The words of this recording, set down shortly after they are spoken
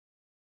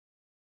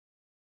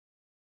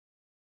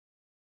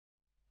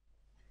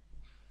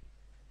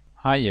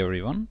Hi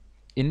everyone.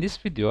 In this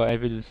video I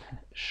will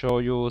show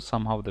you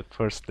somehow the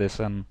first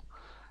lesson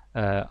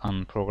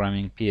on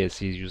programming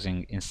PLCs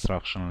using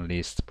instruction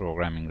list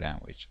programming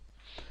language.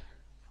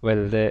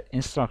 Well, the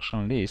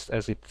instruction list,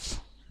 as its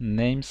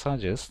name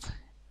suggests,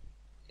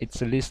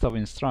 it's a list of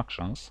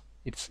instructions.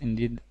 It's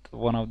indeed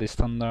one of the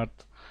standard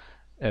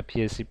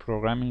PLC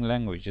programming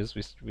languages,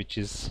 which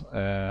is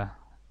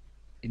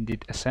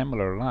indeed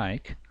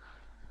assembler-like,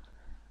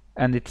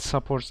 and it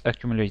supports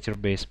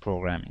accumulator-based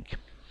programming.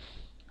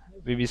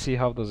 We will see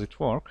how does it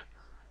work.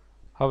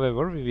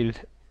 However, we will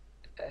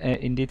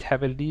indeed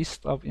have a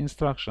list of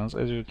instructions,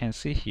 as you can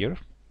see here.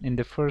 In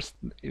the first,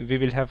 we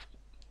will have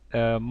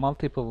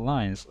multiple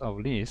lines of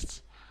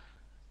lists,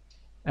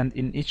 and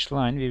in each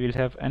line we will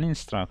have an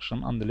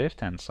instruction on the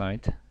left hand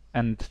side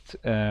and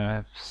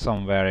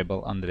some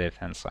variable on the left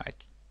hand side.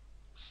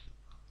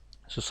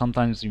 So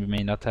sometimes we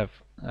may not have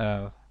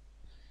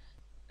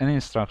an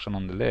instruction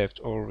on the left,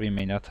 or we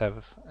may not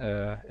have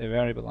a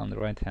variable on the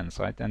right hand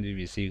side, and we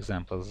will see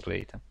examples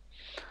later.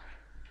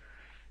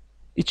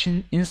 Each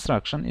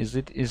instruction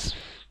is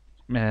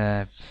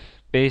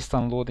based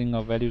on loading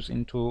of values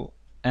into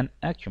an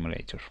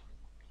accumulator.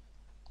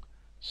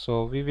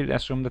 So we will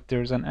assume that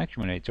there is an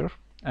accumulator,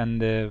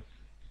 and the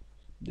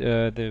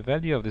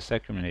value of this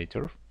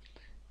accumulator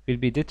will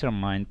be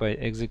determined by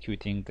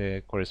executing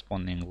the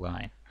corresponding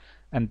line,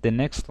 and the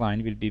next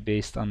line will be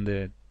based on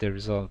the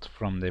result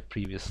from the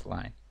previous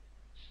line.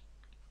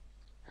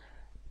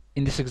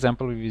 In this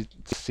example, we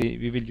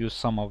will use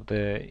some of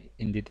the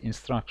indeed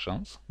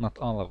instructions, not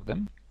all of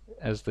them,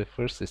 as the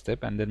first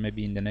step, and then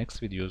maybe in the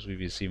next videos we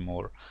will see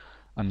more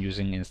on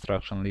using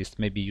instruction list,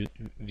 maybe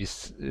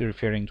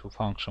referring to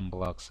function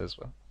blocks as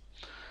well.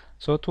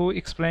 So to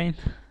explain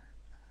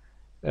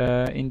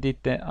indeed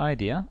the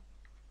idea,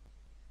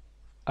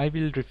 I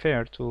will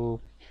refer to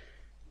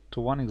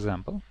one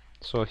example.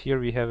 So here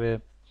we have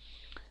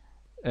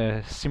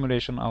a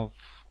simulation of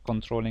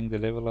controlling the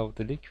level of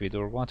the liquid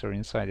or water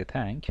inside a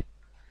tank,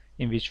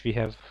 in which we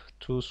have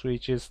 2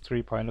 switches,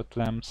 3 pilot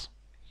lamps,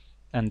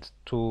 and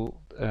 2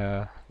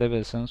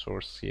 level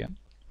sensors here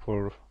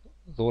for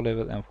low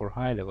level and for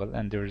high level,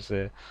 and there is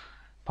a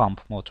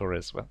pump motor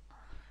as well.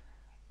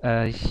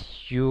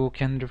 You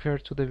can refer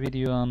to the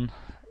video on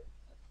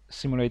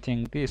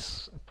simulating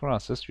this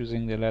process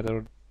using the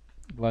ladder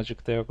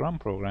logic diagram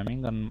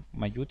programming on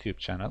my YouTube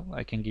channel.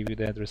 I can give you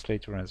the address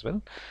later as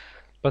well,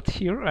 but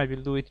here I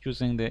will do it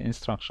using the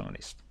instruction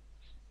list.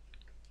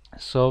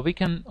 So we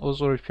can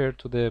also refer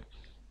to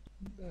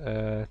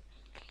the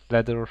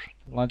ladder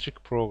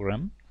logic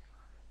program.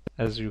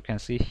 As you can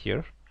see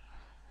here,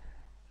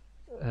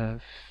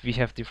 we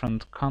have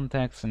different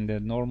contacts in the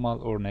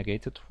normal or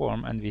negated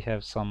form, and we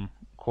have some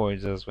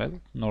coils as well,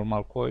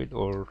 normal coil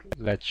or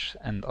latch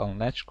and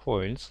unlatch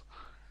coils,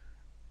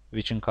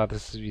 which in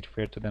CODESYS we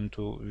refer to them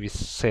with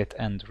set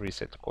and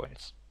reset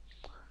coils.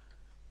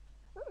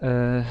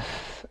 And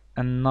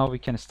now we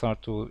can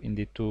start to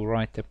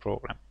write the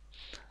program.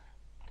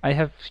 I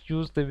have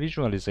used the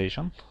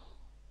visualization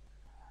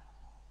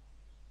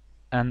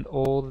and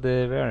all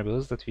the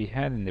variables that we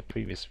had in the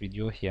previous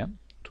video here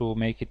to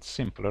make it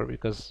simpler,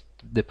 because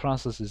the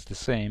process is the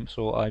same,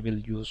 so I will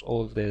use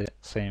all the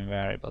same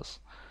variables.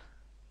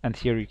 And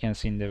here you can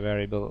see in the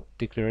variable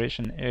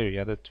declaration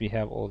area that we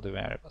have all the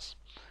variables.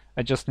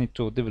 I just need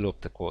to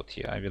develop the code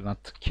here. I will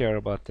not care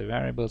about the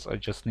variables, I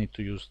just need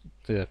to use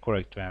the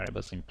correct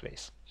variables in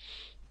place.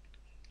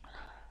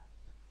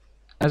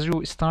 As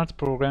you start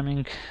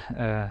programming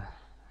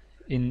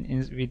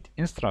with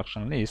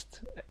instruction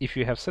list, if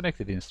you have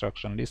selected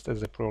instruction list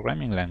as a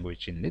programming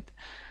language in it,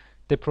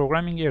 the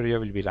programming area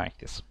will be like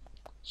this.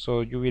 So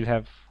you will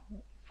have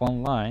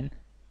one line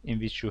in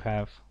which you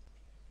have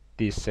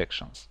these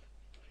sections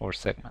or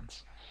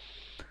segments.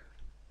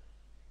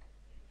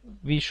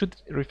 We should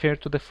refer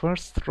to the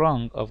first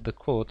rung of the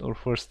code or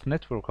first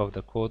network of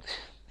the code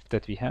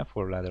that we have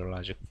for ladder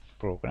logic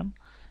program.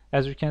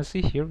 As you can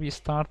see here, we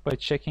start by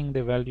checking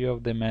the value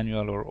of the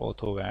manual or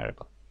auto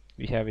variable.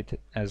 We have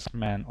it as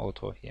man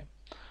auto here.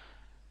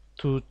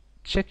 To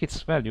check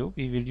its value,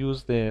 we will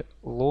use the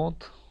load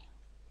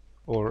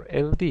or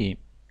LD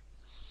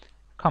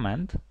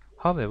command.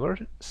 However,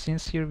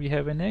 since here we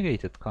have a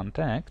negated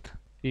contact,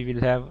 we will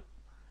have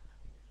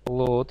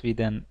load with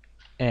an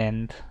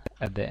end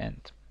at the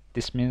end.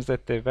 This means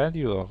that the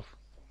value of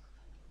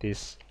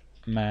this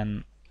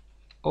man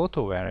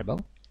auto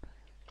variable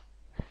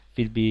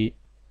will be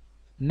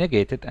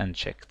negated and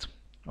checked,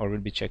 or will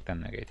be checked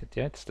and negated.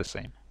 Yeah, it's the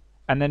same.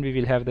 And then we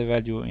will have the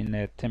value in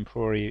a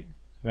temporary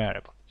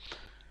variable.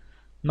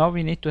 Now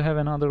we need to have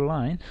another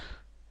line,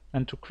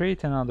 and to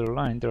create another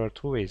line there are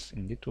two ways,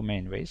 indeed two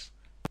main ways.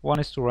 One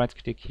is to right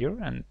click here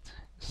and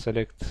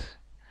select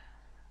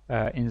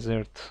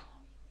insert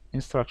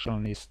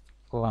instruction list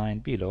line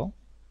below,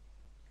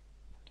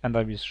 and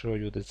I will show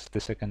you this, the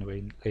second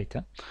way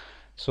later.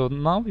 So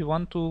now we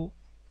want to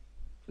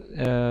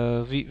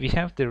we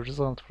have the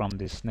result from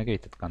this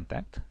negated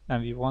contact,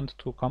 and we want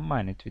to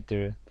combine it with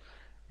the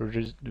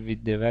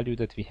value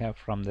that we have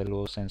from the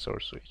low sensor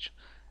switch.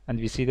 and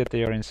we see that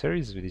they are in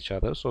series with each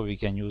other, so we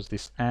can use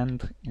this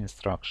AND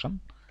instruction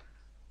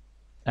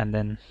and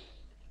then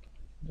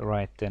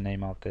write the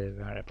name of the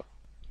variable,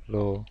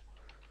 low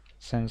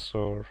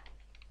sensor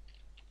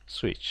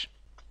switch.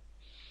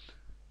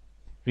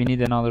 We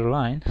need another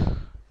line,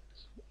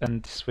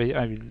 and this way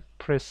I will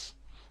press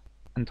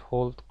and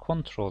hold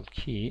Control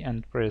key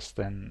and press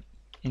then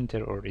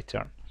enter or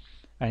return,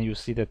 and you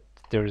see that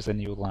there is a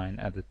new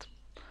line added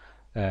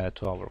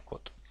to our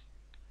code.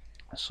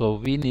 So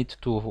we need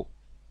to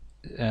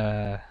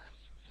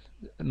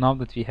now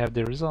that we have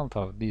the result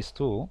of these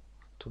two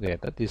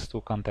together, these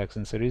two contacts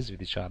in series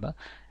with each other,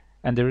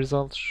 and the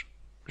result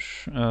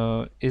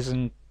is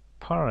in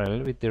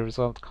parallel with the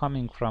result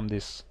coming from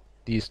these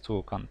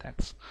two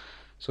contacts.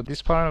 So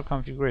this parallel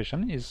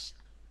configuration is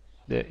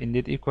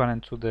indeed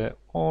equivalent to the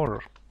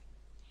OR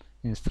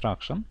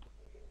instruction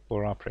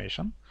or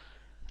operation.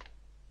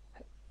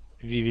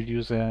 We will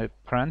use a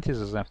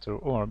parenthesis after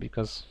OR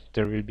because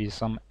there will be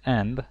some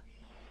AND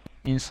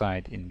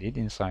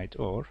inside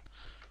OR.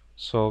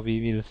 So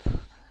we will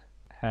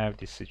have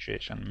this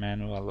situation,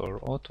 manual or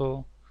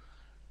auto,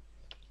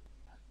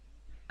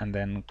 and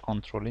then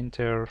control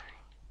enter,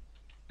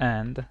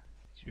 and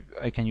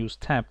I can use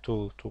tab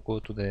to go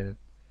to the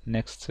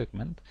next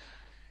segment.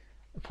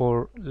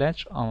 For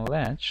latch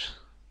unlatch,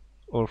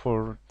 or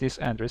for this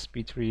address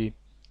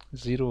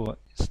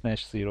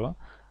B30/0,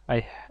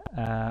 I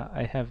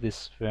have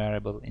this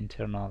variable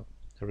internal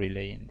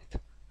relay in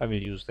it. I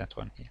will use that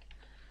one here.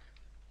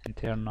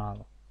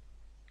 Internal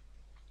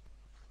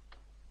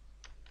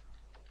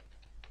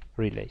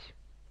relay.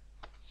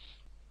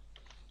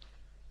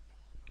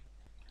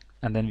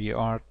 And then we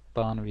are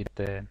done with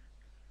the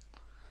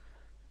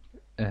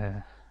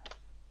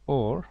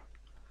OR.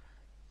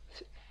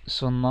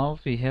 So now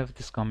we have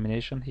this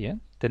combination here.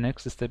 The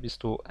next step is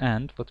to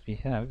AND what we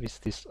have is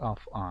this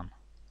off on.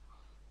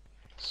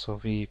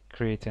 So we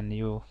create a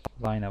new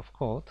line of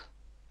code,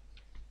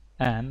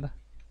 and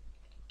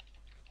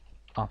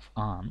off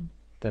on.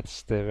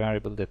 That's the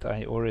variable that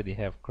I already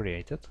have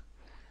created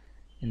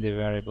in the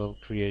variable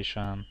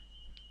creation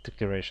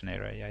declaration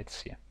area.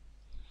 It's here.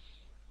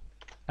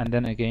 And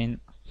then again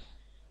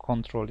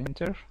control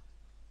enter.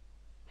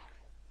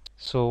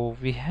 So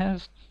we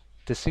have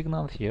the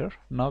signal here.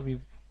 Now we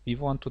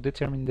want to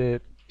determine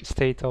the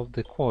state of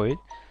the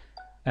coil,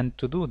 and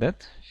to do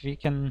that we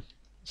can,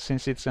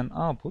 since it's an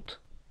output,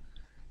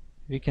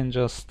 we can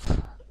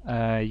just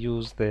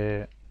use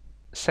the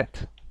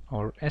set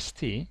or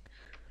st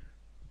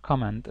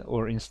command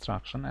or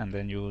instruction and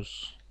then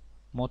use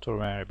motor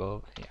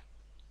variable here.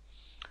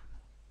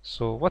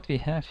 So what we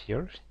have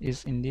here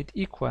is indeed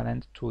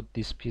equivalent to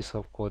this piece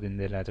of code in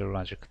the ladder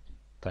logic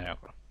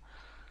diagram.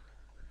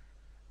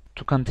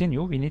 To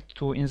continue, we need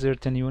to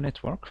insert a new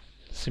network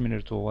similar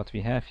to what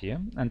we have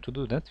here, and to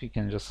do that we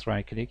can just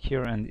right click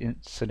here and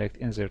select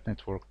insert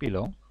network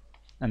below,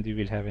 and we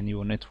will have a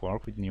new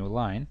network with new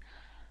line.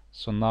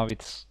 So now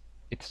it's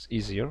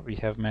easier. We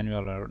have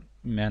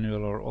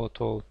manual or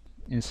auto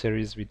in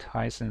series with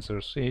high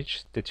sensor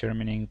switch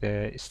determining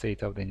the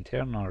state of the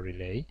internal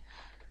relay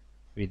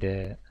with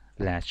a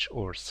latch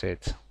or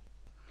set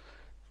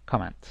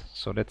command.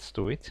 So let's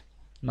do it.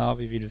 Now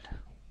we will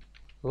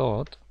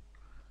load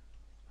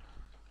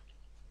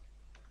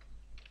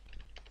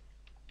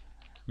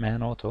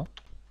man auto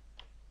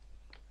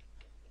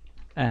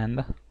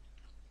and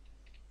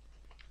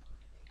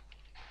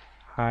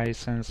high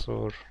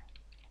sensor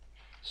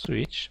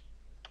switch,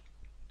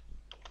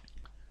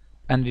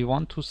 and we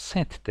want to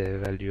set the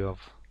value of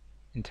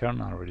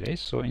internal relay.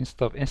 So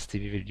instead of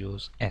st we will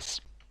use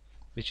s,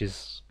 which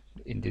is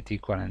indeed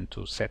equivalent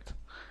to set,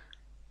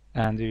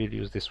 and we will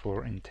use this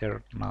for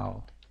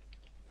internal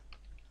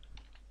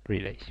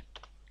relay.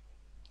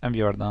 And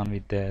we are done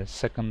with the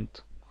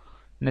second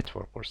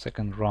network or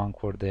second rung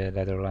for the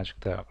ladder logic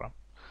diagram.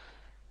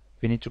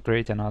 We need to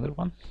create another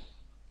one.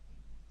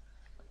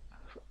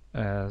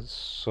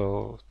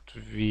 So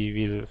we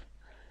will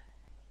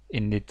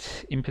indeed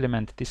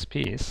implement this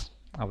piece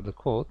of the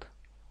code,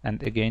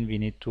 and again we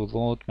need to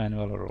load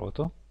manual or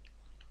auto,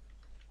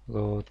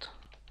 load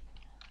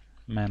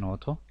man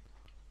auto,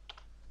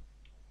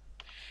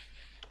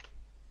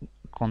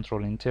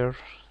 control enter,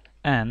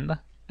 and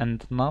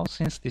now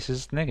since this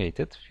is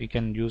negated we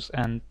can use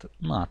and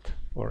not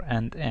or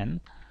and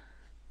n,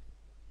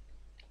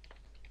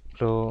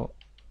 low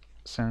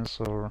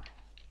sensor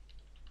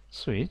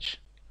switch,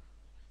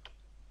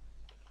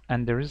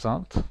 and the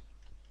result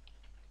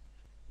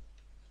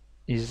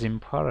is in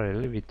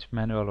parallel with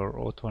manual or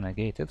auto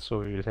negated, so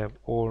we will have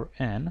or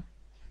n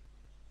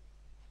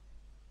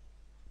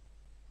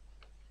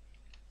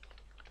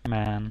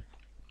man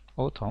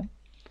auto,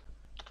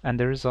 and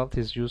the result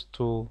is used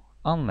to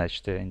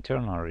unlatch the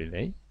internal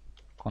relay.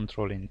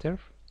 Control enter.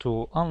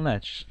 To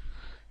unlatch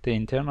the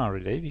internal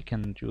relay we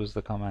can use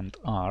the command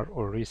R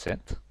or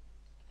reset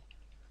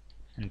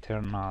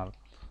internal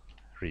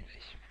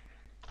relay,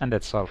 and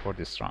that's all for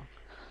this run.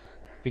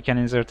 We can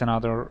insert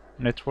another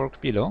network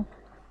below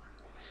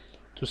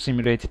to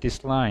simulate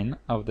this line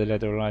of the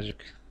ladder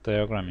logic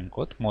diagram in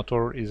code.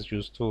 Motor is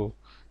used to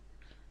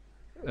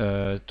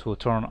to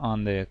turn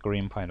on the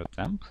green pilot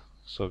lamp.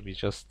 So we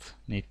just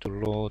need to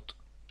load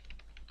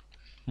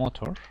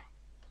motor,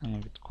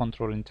 and with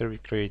control enter we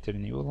create a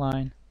new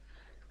line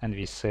and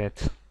we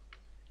set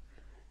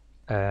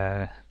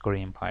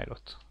green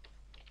pilot.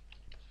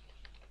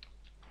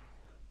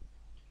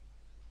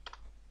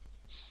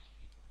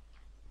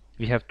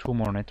 We have two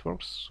more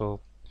networks, so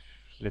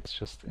let's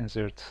just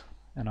insert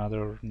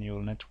another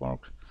new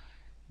network.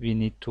 We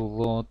need to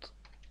load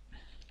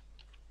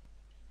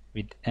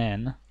with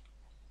N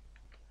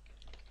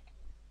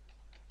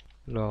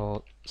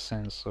load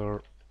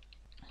sensor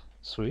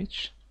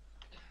switch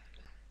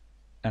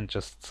and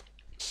just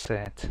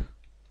set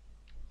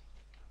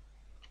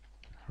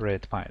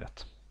red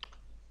pilot.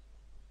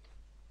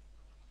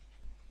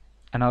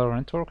 Another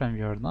network and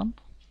we are done.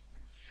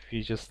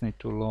 We just need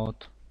to load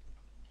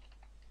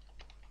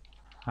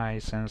high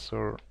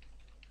sensor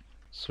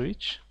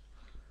switch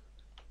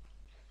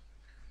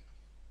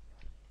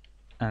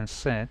and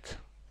set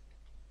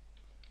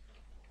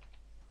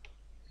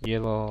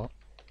yellow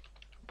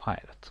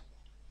pilot.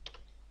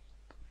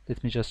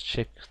 Let me just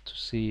check to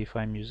see if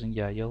I'm using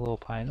yellow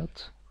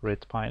pilot,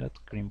 red pilot,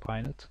 green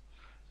pilot.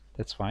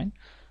 That's fine.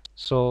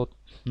 So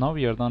now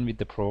we are done with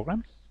the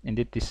program.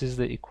 Indeed, this is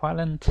the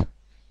equivalent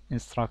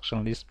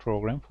instruction list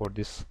program for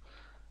this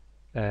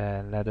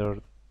ladder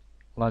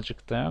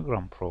logic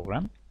diagram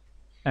program.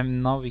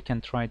 And now we can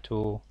try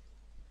to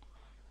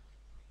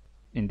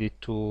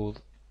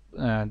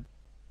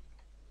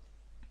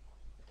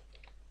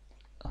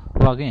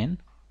log in,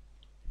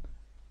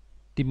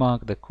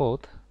 debug the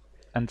code,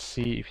 and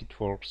see if it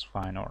works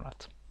fine or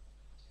not.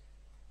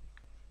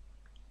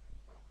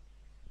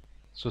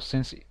 So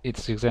since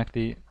it's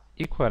exactly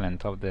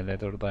equivalent of the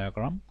ladder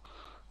diagram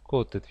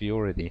code that we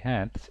already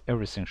had,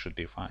 everything should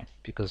be fine,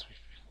 because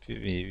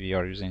we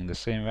are using the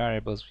same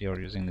variables, we are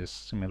using this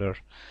similar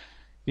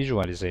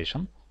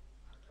visualization,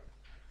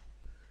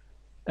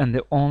 and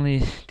the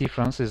only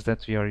difference is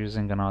that we are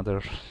using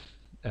another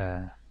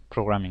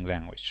programming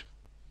language.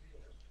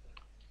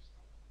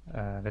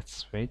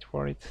 Let's wait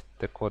for it.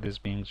 The code is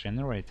being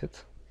generated.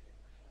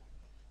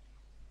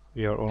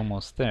 We are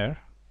almost there.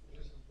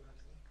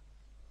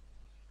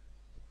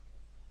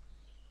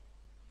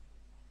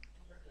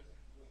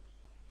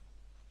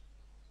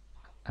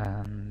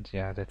 And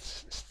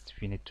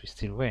we need to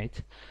still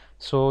wait.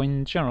 So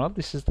in general,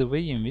 this is the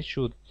way in which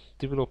you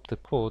develop the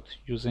code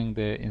using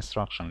the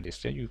instruction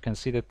list. You can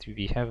see that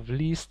we have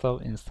list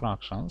of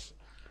instructions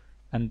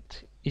and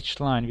each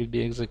line will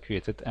be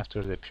executed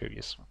after the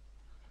previous one.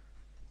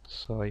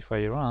 So if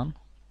I run,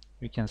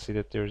 we can see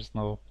that there is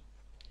no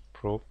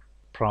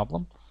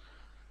problem,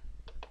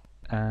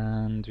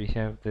 and we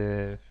have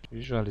the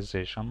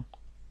visualization.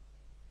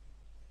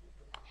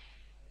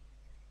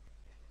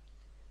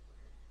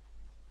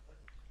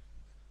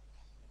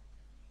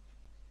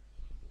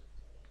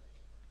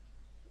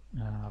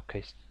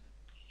 Okay,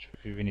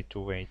 we need to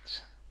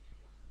wait,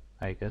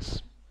 I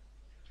guess.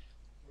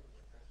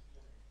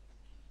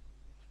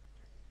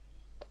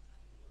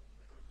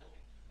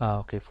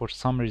 Okay, for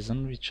some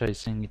reason, which I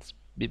think it's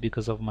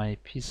because of my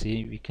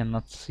PC, we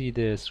cannot see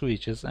the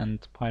switches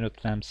and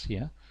pilot lamps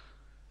here.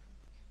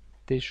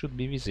 They should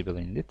be visible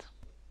indeed.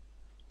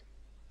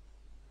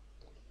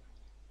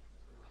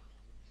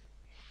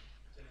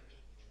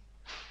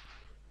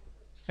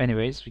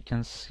 Anyways, we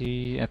can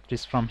see at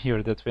least from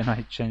here that when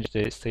I change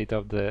the state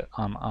of the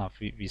on-off,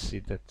 we see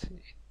that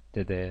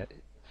the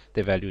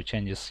value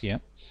changes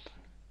here.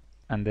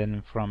 And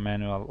then from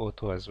manual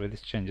auto as well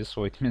it changes,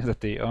 so it means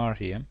that they are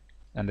here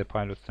and the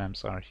pilot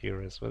lamps are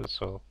here as well.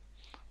 So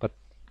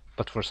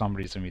but for some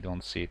reason we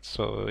don't see it.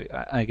 So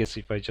I guess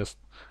if I just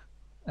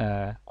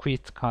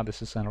quit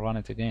CODESYS and run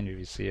it again, we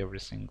will see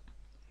everything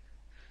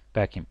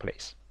back in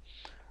place.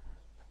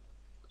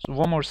 So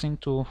one more thing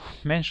to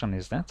mention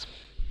is that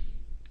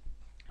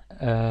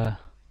the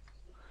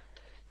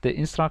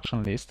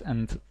instruction list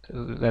and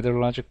ladder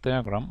logic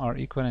diagram are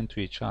equivalent to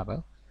each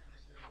other.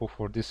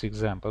 For this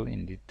example,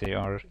 indeed they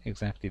are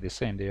exactly the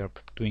same, they are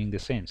doing the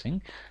same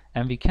thing,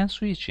 and we can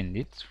switch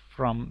indeed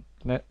from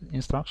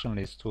instruction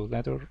list to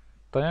ladder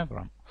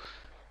diagram,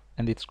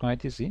 and it's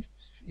quite easy.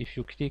 If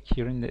you click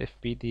here in the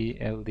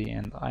FBD, LD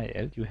and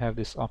IL, you have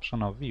this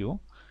option of view,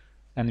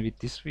 and with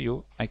this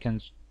view I can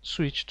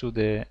switch to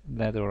the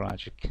ladder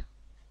logic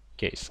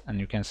case, and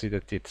you can see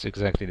that it's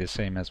exactly the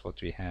same as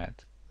what we had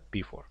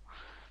before.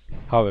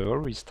 However,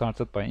 we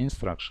started by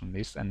instruction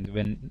list, and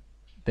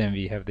then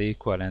we have the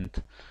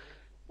equivalent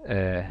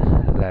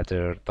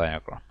ladder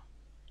diagram.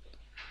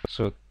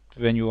 So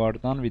when you are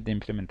done with the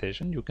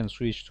implementation, you can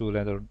switch to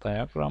ladder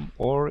diagram,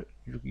 or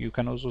you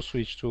can also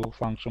switch to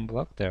function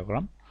block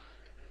diagram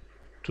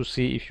to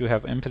see if you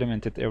have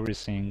implemented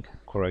everything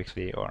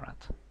correctly or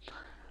not.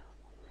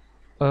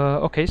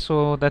 Okay,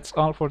 so that's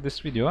all for this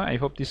video. I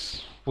hope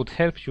this would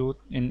help you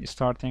in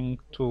starting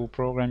to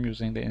program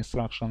using the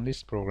instruction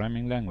list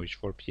programming language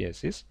for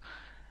PLCs.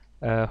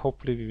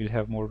 Hopefully we will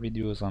have more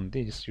videos on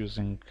this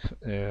using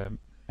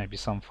maybe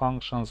some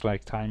functions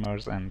like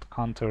timers and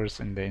counters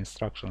in the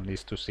instruction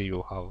list to see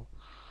you how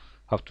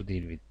to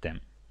deal with them.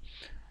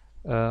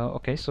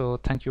 Okay, so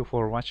thank you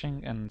for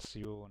watching and see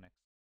you next.